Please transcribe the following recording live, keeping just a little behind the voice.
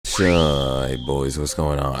Hi boys, what's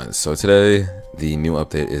going on? So today the new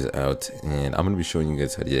update is out and I'm going to be showing you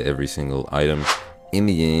guys how to get every single item in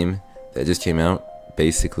the game that just came out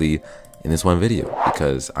basically in this one video,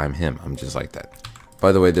 because I'm him, I'm just like that.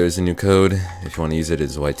 By the way, there's a new code. If you want to use it,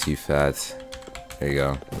 it's YTFAT. There you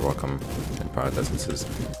go. You're welcome. And product licenses.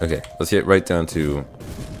 Okay, let's get right down to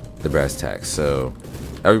the brass tacks. So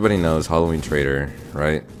everybody knows Halloween Trader,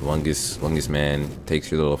 right? Fungus man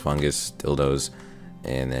takes your little fungus dildos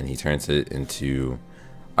and then he turns it into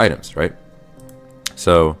items, right?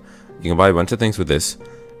 So you can buy a bunch of things with this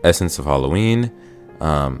Essence of Halloween.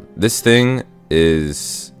 This thing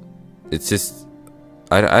is, it's just,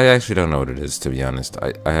 I actually don't know what it is, to be honest.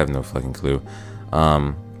 I have no fucking clue.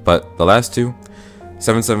 But the last two,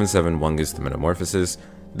 777 Wungus the Metamorphosis.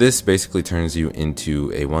 This basically turns you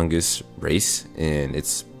into a Wungus race, and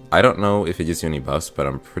it's, I don't know if it gives you any buffs, but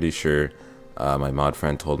I'm pretty sure my mod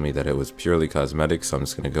friend told me that it was purely cosmetic, so I'm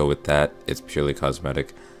just gonna go with that. It's purely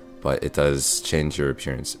cosmetic, but it does change your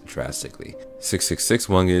appearance drastically. 666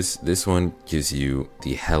 Wungus, this one gives you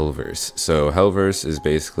the Hellverse. So Hellverse is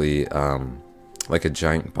basically like a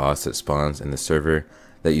giant boss that spawns in the server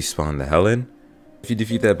that you spawn the hell in. If you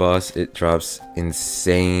defeat that boss, it drops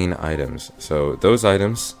insane items. So those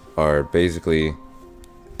items are basically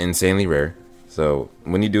insanely rare. So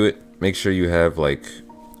when you do it, make sure you have like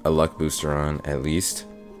a luck booster on at least.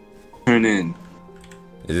 Turn in.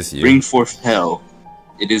 Is this you? Bring forth hell.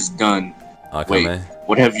 It is done. Wait,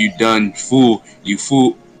 what have you done, fool? You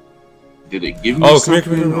fool. Did it give me something?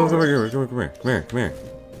 Come here.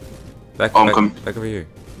 Back over here.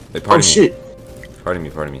 Wait, oh shit. Pardon me.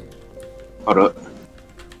 Hold up.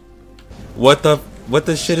 What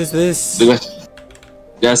the shit is this? Did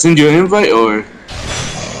I send you an invite or?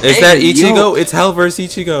 Is that Ichigo? Yo. It's Hellverse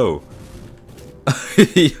Ichigo.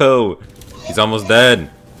 Yo, he's almost dead.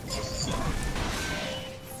 It's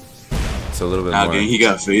a little bit more. Dude, he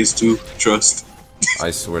got phase 2. Trust. I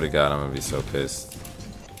swear to God, I'm gonna be so pissed.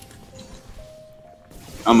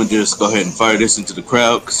 I'm gonna just go ahead and fire this into the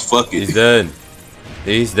crowd, cause fuck it. He's dead.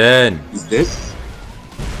 He's dead. He's dead?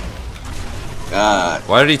 God.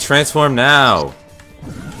 Why did he transform now?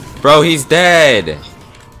 Bro, he's dead.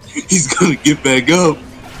 He's gonna get back up.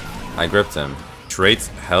 I gripped him. Traits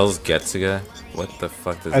Hell's Getsuga. What the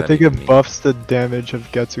fuck does that mean? I think it buffs the damage of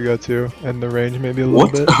Getsuga too, and the range maybe a little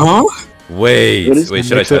bit. Huh? Wait,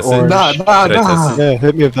 should I test it? Nah. Yeah,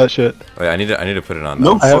 hit me with that shit. Wait, I need to put it on.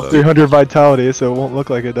 No, I have 300 vitality, so it won't look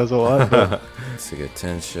like it does a lot. It's a good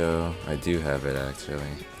Tensho. I do have it actually.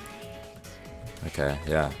 Okay,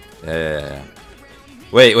 yeah.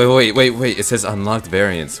 Wait. It says unlocked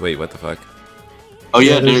variants. Wait, what the fuck? Oh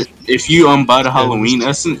yeah, if you buy the Halloween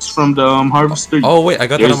essence from the harvester. Oh wait, I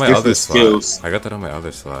got that on my other slot. I got that on my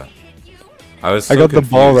other slot. I got the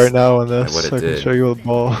ball right now on this, so I can show you a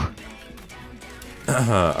ball.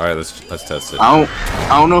 All right, let's test it. I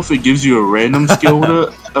don't know if it gives you a random skill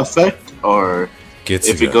effect or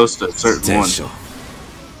if it goes to a certain one.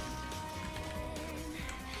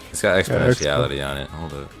 It's got exponentiality on it.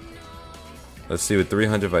 Hold up. Let's see, with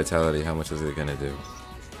 300 vitality, how much is it gonna do?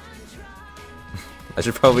 I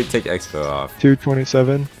should probably take Expo off.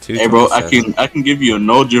 227. Hey bro, I can give you a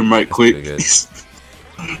no gym right quick.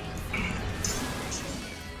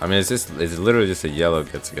 I mean, it's literally just a yellow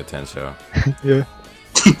Getsuga Tensho. Yeah.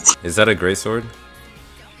 Is that a great sword?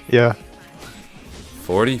 Yeah.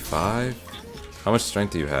 45? How much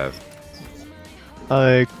strength do you have?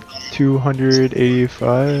 Like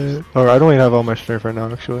 285. Or I don't even have all my strength right now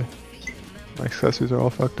actually. My accessories are all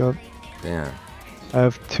fucked up. Damn. I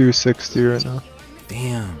have 260 right now.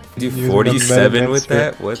 Damn. You do 47 with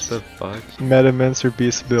that? What the fuck? Metamincer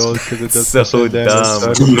beast build because it does so dumb.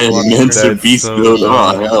 Metamincer beast build.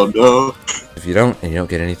 Oh hell no. If you don't and you don't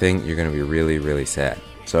get anything, you're gonna be really, really sad.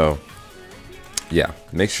 So yeah,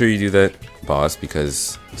 make sure you do that, boss,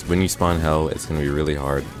 because when you spawn hell, it's gonna be really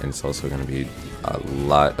hard, and it's also gonna be a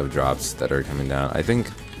lot of drops that are coming down. I think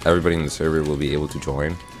everybody in the server will be able to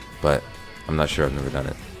join, but I'm not sure. I've never done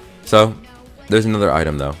it. So there's another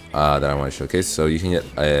item though that I want to showcase. So you can get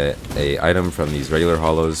a item from these regular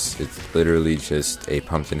hollows. It's literally just a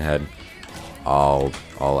pumpkin head. All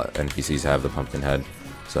NPCs have the pumpkin head.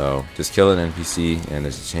 So just kill an NPC and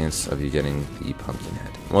there's a chance of you getting the pumpkin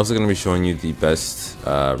head. I'm also going to be showing you the best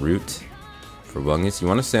route for Wungus. You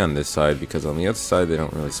want to stay on this side because on the other side they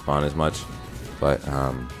don't really spawn as much. But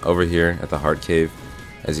over here at the Heart Cave,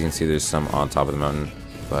 as you can see, there's some on top of the mountain.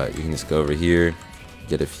 But you can just go over here,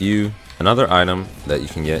 get a few. Another item that you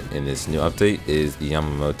can get in this new update is the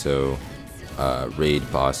Yamamoto raid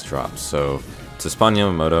boss drop. So to spawn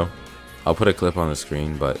Yamamoto, I'll put a clip on the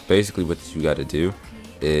screen, but basically what you got to do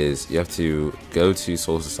is you have to go to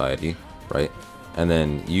Soul Society, right? And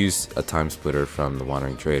then use a time splitter from the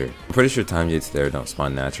Wandering Trader. I'm pretty sure time gates there don't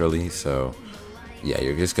spawn naturally, so yeah,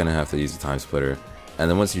 you're just gonna have to use a time splitter. And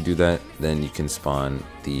then once you do that, then you can spawn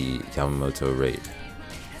the Yamamoto raid.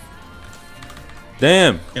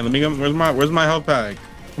 Damn! Yeah, let me go. Where's my health pack?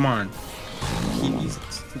 Come on. He needs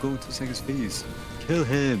to go into second phase. Kill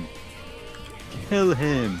him. Kill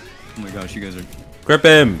him. Oh my gosh, you guys are. Grip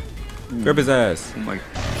him! Grip his ass. Oh my.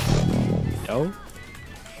 Yo.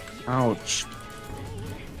 Ouch.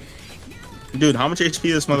 Dude, how much HP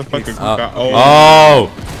this motherfucker got?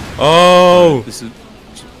 Oh! This is.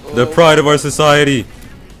 The pride of our society.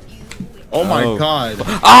 Oh my god.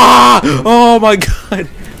 Ah! Oh my god.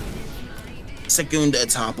 Segunda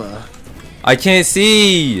etapa. I can't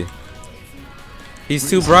see. He's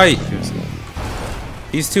too bright.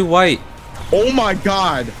 He's too white. Oh my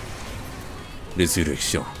god.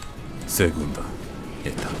 Resurrection. Segunda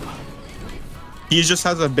etapa. He just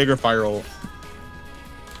has a bigger fire ult.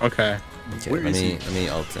 Okay. Okay, Where let is me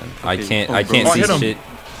ult him. I can't bro. see hit him. shit.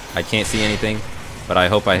 I can't see anything. But I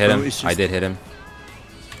hope I hit Bro, him. it's just- I did hit him.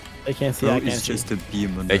 I can't see. Bro, I can't it's see. just a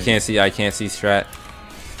beam on I the can't see. I can't see strat.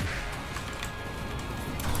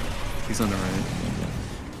 He's on the right.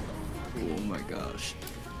 Oh my gosh.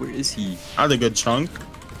 Where is he? I had a good chunk.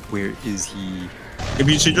 Where is he? If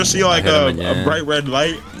you should just see like hit him a again. bright red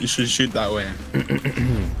light, you should shoot that way.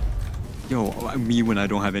 Yo, me when I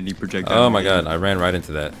don't have any projectile. Oh my god, I ran right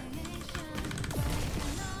into that.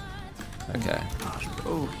 Okay.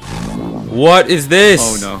 Oh, What is this?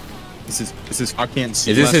 oh no. This is. I can't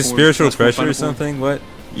see. Is this Last his one, spiritual last one, pressure or final one. something? What?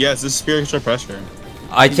 Yes, this is spiritual pressure.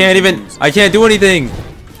 I can't even. I can't do anything.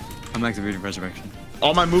 I'm activating resurrection.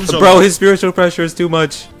 All my moves are Bro, low. his spiritual pressure is too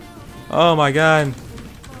much. Oh my god.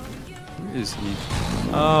 Where is he?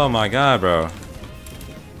 Oh my god, bro.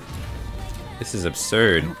 This is I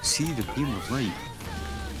absurd. don't see the beam of light.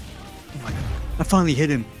 Oh my god. I finally hit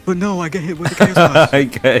him, but no, I get hit with the chaos blast. I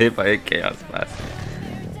got hit by a chaos blast.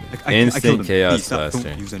 I Instant killed him. chaos Please, stop. blaster.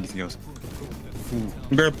 Don't use anything else.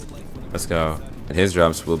 Grip. Let's go. And his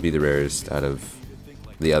drops will be the rarest out of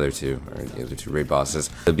the other two, or the other two raid bosses.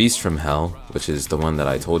 The Beast from Hell, which is the one that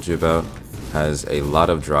I told you about, has a lot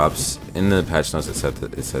of drops. In the patch notes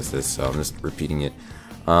it says this, so I'm just repeating it.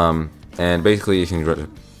 And basically it can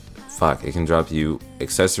drop you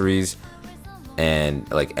accessories and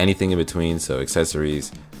like anything in between, so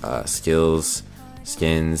accessories, skills,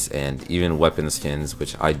 skins, and even weapon skins,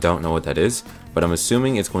 which I don't know what that is, but I'm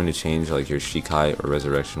assuming it's going to change like your Shikai or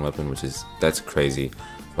resurrection weapon, which is, that's crazy.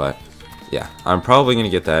 But yeah, I'm probably gonna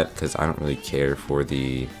get that because I don't really care for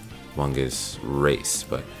the Wungus race.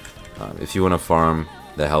 But if you want to farm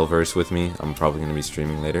the Hellverse with me, I'm probably gonna be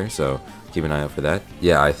streaming later, so keep an eye out for that.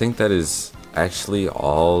 Yeah, I think that is actually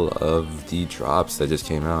all of the drops that just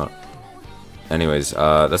came out. Anyways,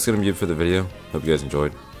 that's gonna be it for the video. Hope you guys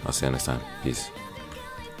enjoyed. I'll see you next time. Peace.